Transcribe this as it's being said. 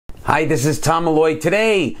Hi, this is Tom Malloy.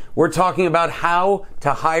 Today, we're talking about how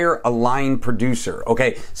to hire a line producer.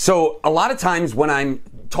 Okay, so a lot of times when I'm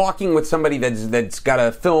talking with somebody that's got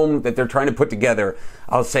a film that they're trying to put together,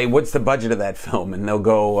 I'll say, what's the budget of that film? And they'll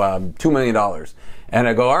go, $2 million. And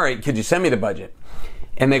I go, all right, could you send me the budget?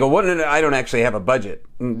 And they go, what? I don't actually have a budget.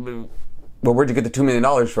 Well, where'd you get the $2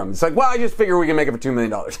 million from? It's like, well, I just figure we can make it for $2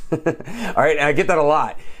 million. All right, and I get that a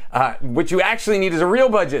lot. What you actually need is a real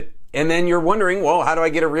budget. And then you're wondering, well, how do I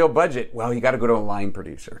get a real budget? Well, you got to go to a line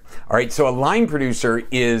producer. All right, so a line producer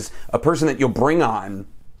is a person that you'll bring on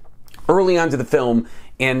early onto the film,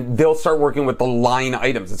 and they'll start working with the line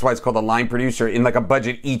items. That's why it's called a line producer. In like a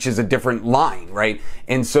budget, each is a different line, right?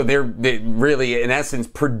 And so they're really, in essence,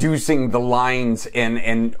 producing the lines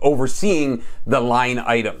and overseeing the line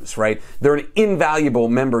items, right? They're an invaluable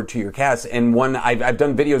member to your cast. And one, I've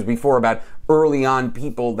done videos before about early on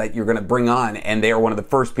people that you're going to bring on, and they are one of the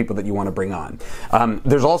first people that you want to bring on.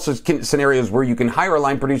 There's also scenarios where you can hire a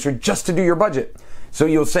line producer just to do your budget. So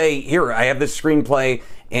you'll say, here, I have this screenplay,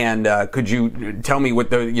 and could you tell me what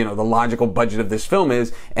the logical budget of this film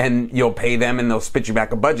is? And you'll pay them, and they'll spit you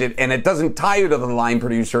back a budget. And it doesn't tie you to the line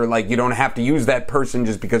producer. Like, you don't have to use that person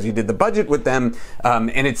just because you did the budget with them.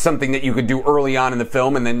 And it's something that you could do early on in the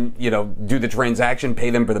film, and then do the transaction,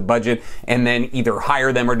 pay them for the budget, and then either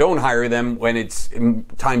hire them or don't hire them when it's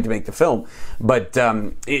time to make the film. But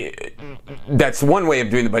that's one way of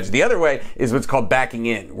doing the budget. The other way is what's called backing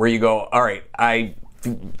in, where you go, all right, I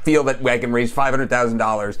feel that I can raise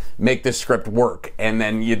 $500,000, make this script work, and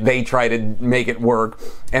then they try to make it work,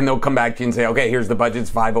 and they'll come back to you and say, okay, here's the budget, it's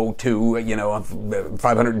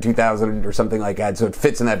 502,000 or something like that, so it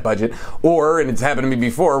fits in that budget. Or, and it's happened to me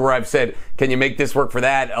before, where I've said, can you make this work for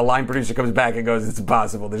that? A line producer comes back and goes, it's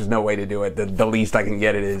impossible, there's no way to do it. The least I can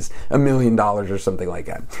get it is $1 million or something like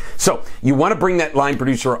that. So you want to bring that line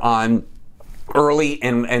producer on early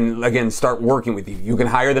and again start working with you. You can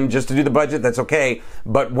hire them just to do the budget, that's okay,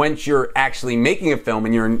 but once you're actually making a film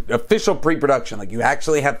and you're in official pre-production, like you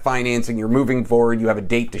actually have financing, you're moving forward, you have a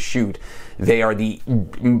date to shoot, they are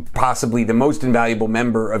possibly the most invaluable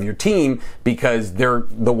member of your team because they're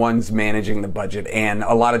the ones managing the budget. And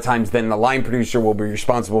a lot of times then the line producer will be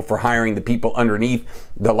responsible for hiring the people underneath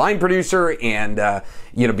the line producer, and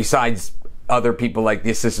besides other people, like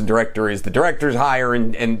the assistant director is the director's hire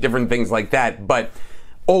and different things like that. But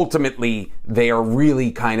ultimately, they are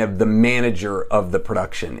really kind of the manager of the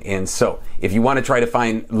production. And so if you want to try to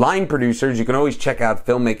find line producers, you can always check out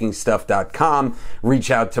filmmakingstuff.com.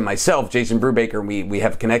 Reach out to myself, Jason Brubaker. We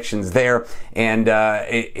have connections there. And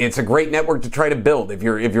it's a great network to try to build. If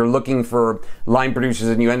you're looking for line producers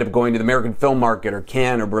and you end up going to the American Film Market or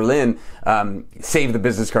Cannes or Berlin, save the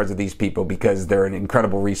business cards of these people because they're an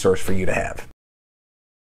incredible resource for you to have.